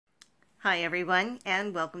Hi everyone,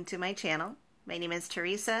 and welcome to my channel. My name is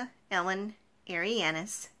Teresa Ellen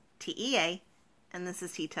Arianis, T.E.A., and this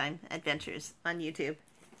is Tea Time Adventures on YouTube.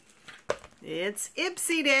 It's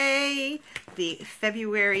Ipsy Day! The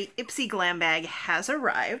February Ipsy Glam bag has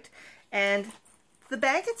arrived, and the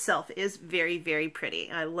bag itself is very, very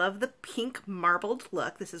pretty. I love the pink marbled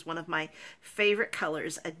look. This is one of my favorite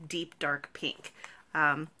colors, a deep dark pink.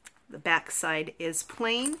 The back side is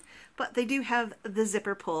plain, but they do have the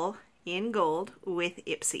zipper pull in gold with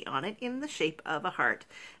Ipsy on it in the shape of a heart.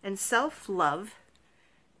 And self-love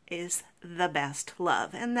is the best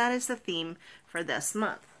love. And that is the theme for this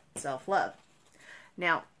month, self-love.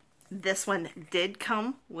 Now, this one did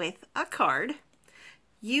come with a card.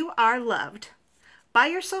 You are loved. Buy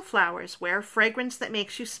yourself flowers, wear a fragrance that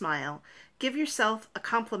makes you smile. Give yourself a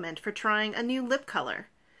compliment for trying a new lip color.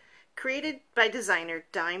 Created by designer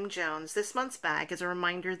Dime Jones, this month's bag is a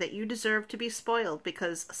reminder that you deserve to be spoiled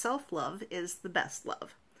because self-love is the best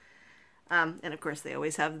love. And of course they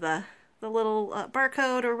always have the little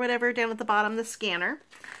barcode or whatever down at the bottom, the scanner.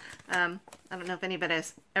 I don't know if anybody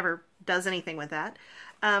ever does anything with that.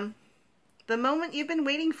 The moment you've been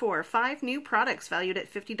waiting for, 5 new products valued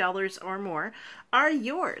at $50 or more are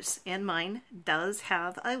yours. And mine does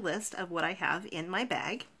have a list of what I have in my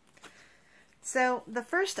bag. So the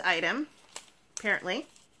first item, apparently,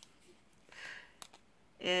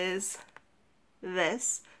 is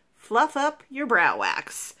this Fluff Up Your Brow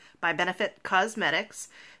Wax by Benefit Cosmetics.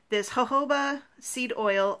 This jojoba seed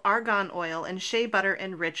oil, argan oil, and shea butter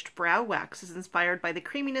enriched brow wax is inspired by the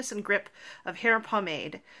creaminess and grip of hair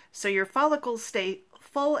pomade, so your follicles stay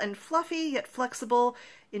full and fluffy yet flexible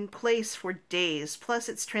in place for days. Plus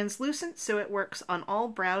it's translucent, so it works on all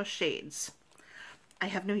brow shades. I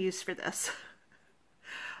have no use for this.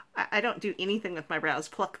 I don't do anything with my brows.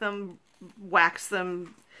 Pluck them, wax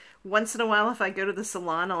them. Once in a while, if I go to the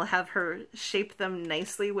salon, I'll have her shape them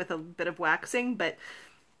nicely with a bit of waxing, but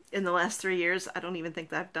in the last 3 years, I don't even think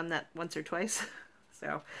that I've done that once or twice.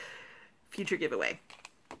 So, future giveaway.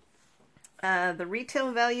 The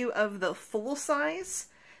retail value of the full size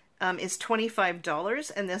is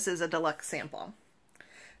 $25, and this is a deluxe sample.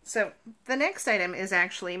 So, the next item is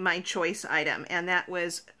actually my choice item, and that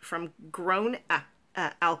was from Grown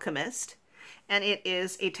Alchemist, and it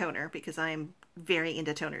is a toner because I am very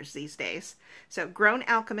into toners these days. So Grown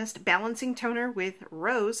Alchemist Balancing Toner with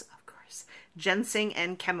rose, of course, ginseng,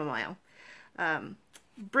 and chamomile.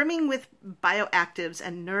 Brimming with bioactives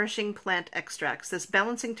and nourishing plant extracts, this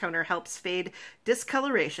balancing toner helps fade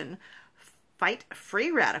discoloration, fight free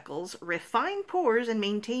radicals, refine pores, and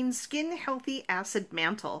maintain skin-healthy acid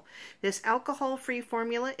mantle. This alcohol-free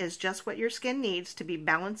formula is just what your skin needs to be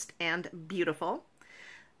balanced and beautiful.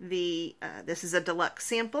 This is a deluxe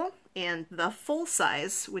sample, and the full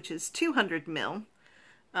size, which is 200 ml,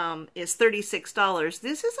 is $36.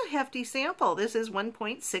 This is a hefty sample. This is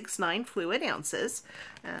 1.69 fluid ounces.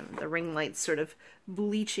 The ring light's sort of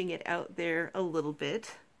bleaching it out there a little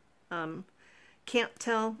bit. Can't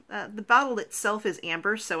tell. The bottle itself is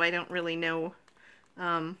amber, so I don't really know.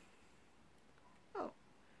 Oh,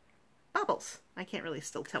 bubbles. I can't really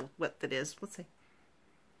still tell what that is. Let's see.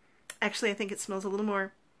 Actually, I think it smells a little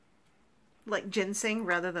more like ginseng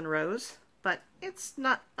rather than rose, but it's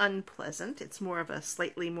not unpleasant. It's more of a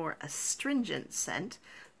slightly more astringent scent,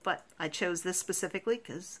 but I chose this specifically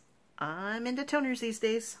because I'm into toners these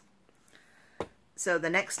days. So the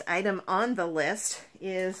next item on the list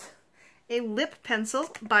is a lip pencil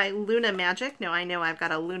by Luna Magic. Now I know I've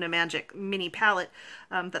got a Luna Magic mini palette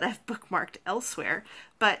that I've bookmarked elsewhere,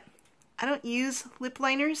 but I don't use lip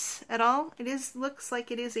liners at all. It looks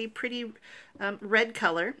like it is a pretty red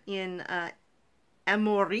color in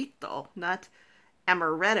Amorito, not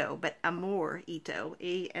Amaretto, but Amorito,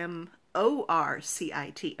 A-M-O-R-C-I-T-O.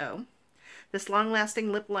 This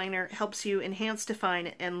long-lasting lip liner helps you enhance,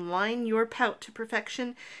 define, and line your pout to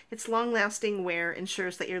perfection. Its long-lasting wear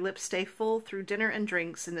ensures that your lips stay full through dinner and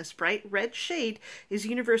drinks, and this bright red shade is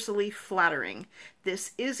universally flattering.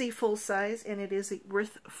 This is a full size, and it is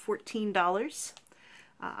worth $14.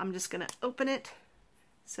 I'm just going to open it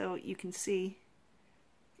so you can see.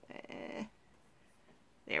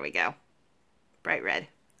 There we go. Bright red.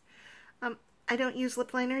 I don't use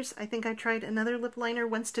lip liners. I think I tried another lip liner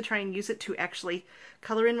once to try and use it to actually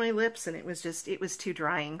color in my lips, and it was too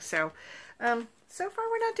drying. So, so far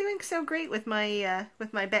we're not doing so great with my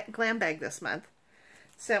glam bag this month.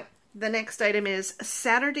 So the next item is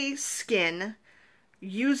Saturday Skin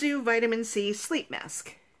Yuzu Vitamin C Sleep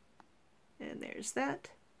Mask, and there's that.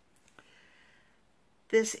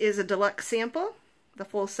 This is a deluxe sample. The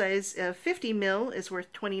full size 50 ml is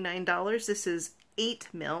worth $29. This is 8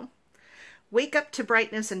 ml. Wake up to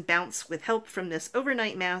brightness and bounce with help from this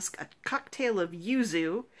overnight mask, a cocktail of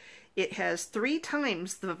yuzu. It has 3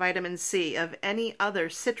 times the vitamin C of any other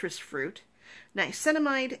citrus fruit.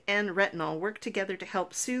 Niacinamide and retinol work together to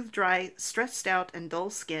help soothe dry, stressed out, and dull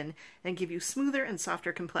skin and give you smoother and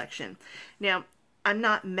softer complexion. Now, I'm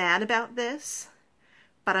not mad about this,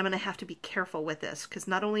 but I'm going to have to be careful with this because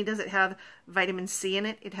not only does it have vitamin C in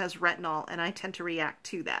it, it has retinol, and I tend to react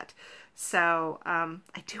to that. So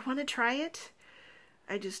I do want to try it.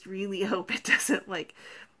 I just really hope it doesn't like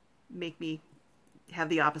make me have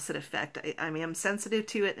the opposite effect. I mean, I'm sensitive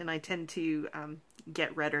to it, and I tend to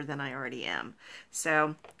get redder than I already am.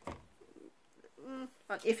 So,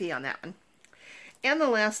 iffy on that one. And the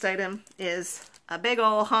last item is a big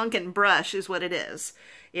ol' honkin' brush is what it is.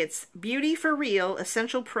 It's Beauty for Real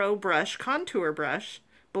Essential Pro Brush Contour Brush,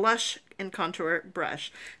 Blush and Contour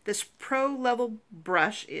Brush. This pro level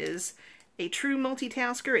brush is a true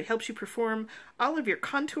multitasker. It helps you perform all of your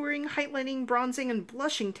contouring, highlighting, bronzing, and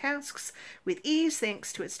blushing tasks with ease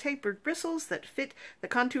thanks to its tapered bristles that fit the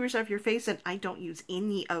contours of your face. And I don't use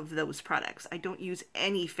any of those products. I don't use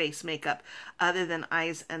any face makeup other than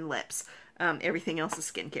eyes and lips. Everything else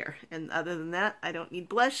is skincare. And other than that, I don't need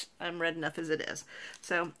blush. I'm red enough as it is.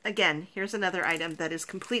 So again, here's another item that is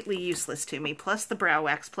completely useless to me, plus the brow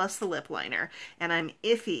wax, plus the lip liner. And I'm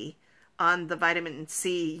iffy on the vitamin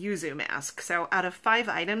C yuzu mask. So out of 5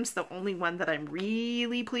 items, the only one that I'm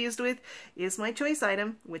really pleased with is my choice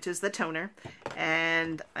item, which is the toner.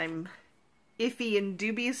 And I'm iffy and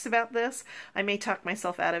dubious about this. I may talk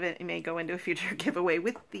myself out of it. I may go into a future giveaway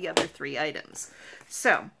with the other 3 items.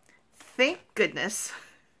 So thank goodness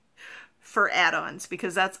for add-ons,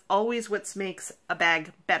 because that's always what makes a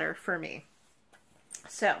bag better for me.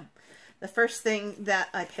 So the first thing that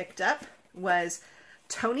I picked up was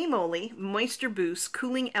Tony Moly Moisture Boost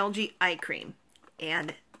Cooling Algae Eye Cream.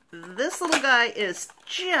 And this little guy is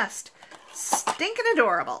just stinking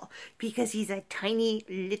adorable because he's a tiny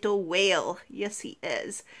little whale. Yes, he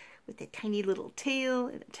is. With a tiny little tail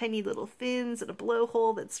and a tiny little fins and a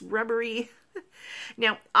blowhole that's rubbery.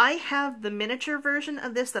 Now, I have the miniature version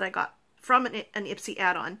of this that I got from an Ipsy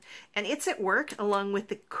add-on, and it's at work along with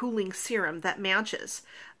the cooling serum that matches.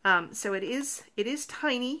 So it is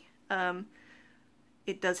tiny.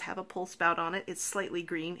 It does have a pull spout on it. It's slightly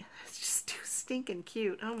green. It's just too stinking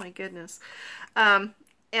cute. Oh my goodness. And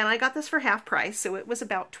I got this for half price, so it was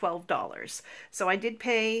about $12. So I did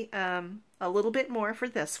pay a little bit more for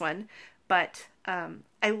this one, but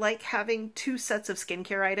I like having 2 sets of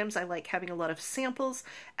skincare items. I like having a lot of samples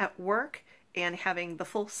at work and having the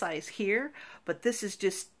full size here, but this is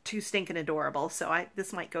just too stinking adorable, so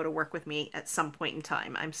this might go to work with me at some point in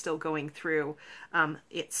time. I'm still going through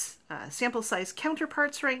its sample size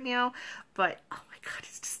counterparts right now, but oh my god,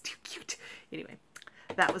 it's just too cute. Anyway,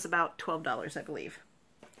 that was about $12, I believe.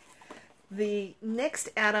 The next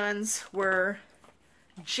add-ons were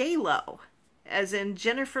J.Lo, as in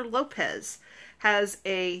Jennifer Lopez, has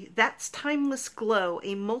a That's Timeless Glow,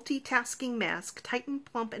 a multitasking mask, tighten,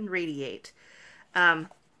 plump, and radiate. And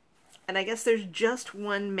I guess there's just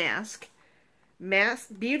one mask.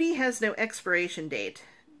 Beauty has no expiration date.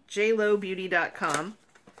 jlobeauty.com.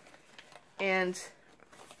 And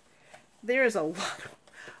there is a lot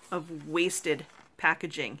of wasted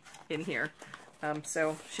packaging in here.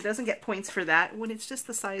 So she doesn't get points for that when it's just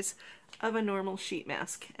the size of a normal sheet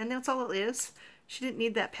mask. And that's all it is. She didn't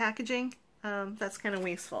need that packaging. That's kind of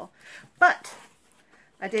wasteful. But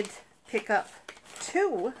I did pick up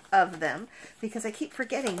 2 of them because I keep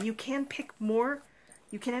forgetting you can pick more.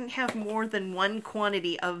 You can have more than 1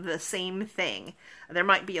 quantity of the same thing. There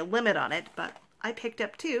might be a limit on it, but I picked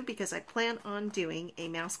up 2 because I plan on doing a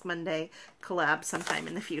Mask Monday collab sometime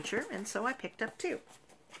in the future, and so I picked up 2.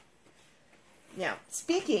 Now,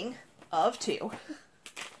 speaking of 2,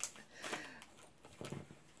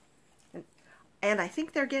 and I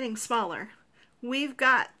think they're getting smaller, we've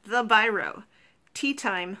got the Biro Tea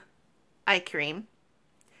Time Eye Cream,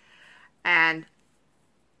 and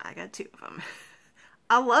I got 2 of them.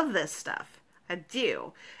 I love this stuff. I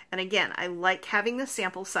do. And again, I like having the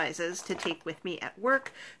sample sizes to take with me at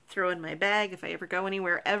work, throw in my bag if I ever go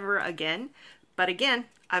anywhere ever again. But again,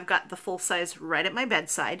 I've got the full size right at my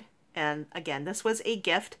bedside. And again, this was a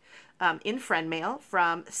gift in friend mail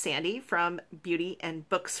from Sandy from Beauty and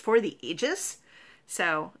Books for the Ages.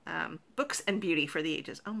 So, Books and Beauty for the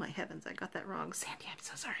Ages. Oh my heavens, I got that wrong. Sandy, I'm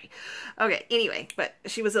so sorry. Okay, anyway, but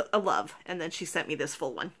she was a love. And then she sent me this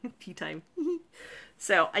full one. Tea time.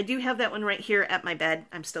 So, I do have that one right here at my bed.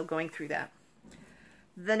 I'm still going through that.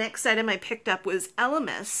 The next item I picked up was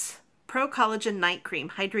Elemis Pro Collagen Night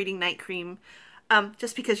Cream, Hydrating Night Cream.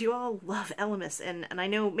 just because you all love Elemis, and I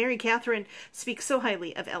know Mary Catherine speaks so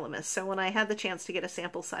highly of Elemis, so when I had the chance to get a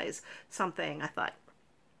sample size something, I thought,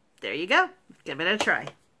 there you go, give it a try.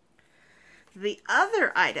 The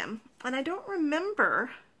other item, and I don't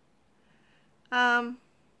remember, I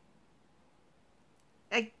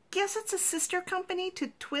guess it's a sister company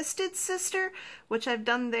to Twisted Sister, which I've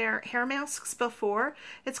done their hair masks before.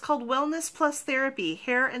 It's called Wellness Plus Therapy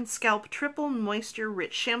Hair and Scalp Triple Moisture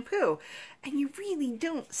Rich Shampoo. And you really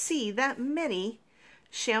don't see that many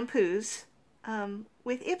shampoos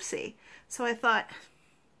with Ipsy. So I thought,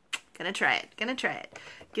 gonna try it.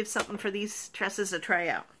 Give something for these tresses a try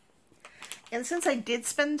out. And since I did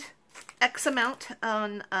spend X amount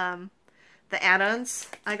on the add-ons,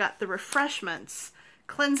 I got the Refreshments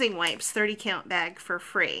Cleansing Wipes 30 count bag for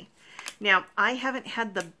free. Now, I haven't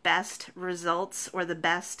had the best results or the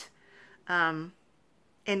best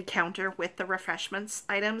encounter with the Refreshments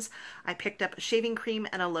items. I picked up a shaving cream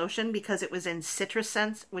and a lotion because it was in citrus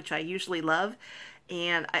scents, which I usually love,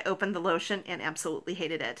 and I opened the lotion and absolutely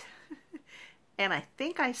hated it. And I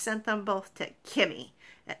think I sent them both to Kimmy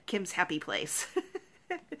at Kim's Happy Place.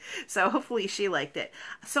 So hopefully she liked it.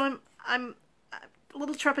 So I'm a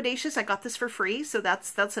little trepidatious. I got this for free, so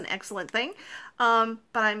that's an excellent thing.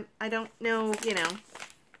 But I don't know, you know.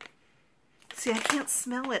 See, I can't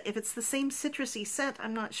smell it. If it's the same citrusy scent,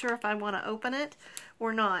 I'm not sure if I want to open it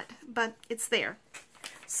or not, but it's there.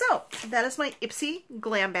 So that is my Ipsy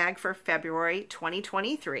Glam bag for February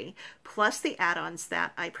 2023, plus the add-ons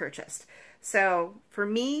that I purchased. So for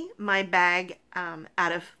me, my bag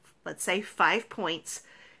out of, let's say, 5 points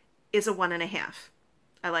is a 1.5.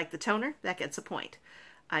 I like the toner, that gets a point.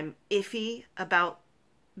 I'm iffy about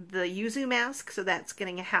the yuzu mask, so that's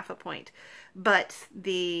getting a 0.5 point. But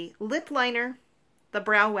the lip liner, the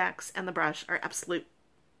brow wax, and the brush are absolute.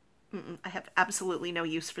 I have absolutely no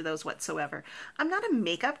use for those whatsoever. I'm not a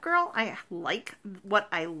makeup girl. I like what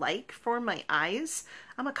I like for my eyes.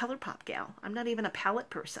 I'm a ColourPop gal. I'm not even a palette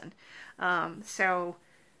person. So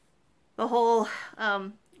the whole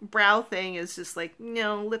brow thing is just like,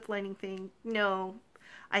 no, lip lining thing, no.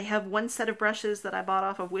 I have one set of brushes that I bought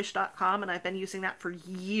off of wish.com, and I've been using that for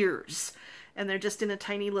years. And they're just in a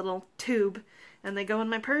tiny little tube, and they go in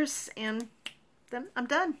my purse, and then I'm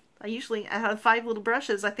done. I have 5 little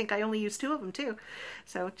brushes. I think I only use 2 of them too.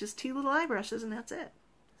 So just 2 little eye brushes, and that's it.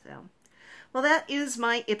 So, well, that is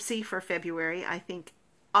my Ipsy for February. I thank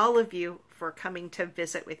all of you for coming to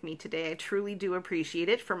visit with me today. I truly do appreciate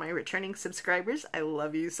it. For my returning subscribers, I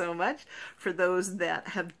love you so much. For those that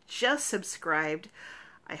have just subscribed,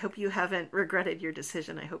 I hope you haven't regretted your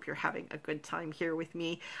decision. I hope you're having a good time here with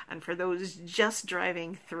me. And for those just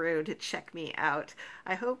driving through to check me out,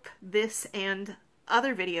 I hope this and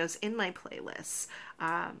other videos in my playlists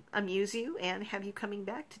amuse you and have you coming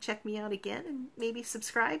back to check me out again and maybe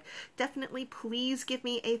subscribe. Definitely please give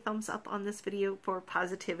me a thumbs up on this video for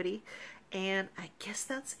positivity. And I guess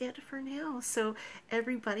that's it for now. So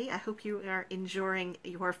everybody, I hope you are enjoying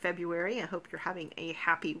your February. I hope you're having a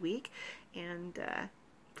happy week. And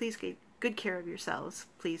please take good care of yourselves.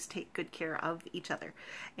 Please take good care of each other.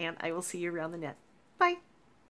 And I will see you around the net. Bye.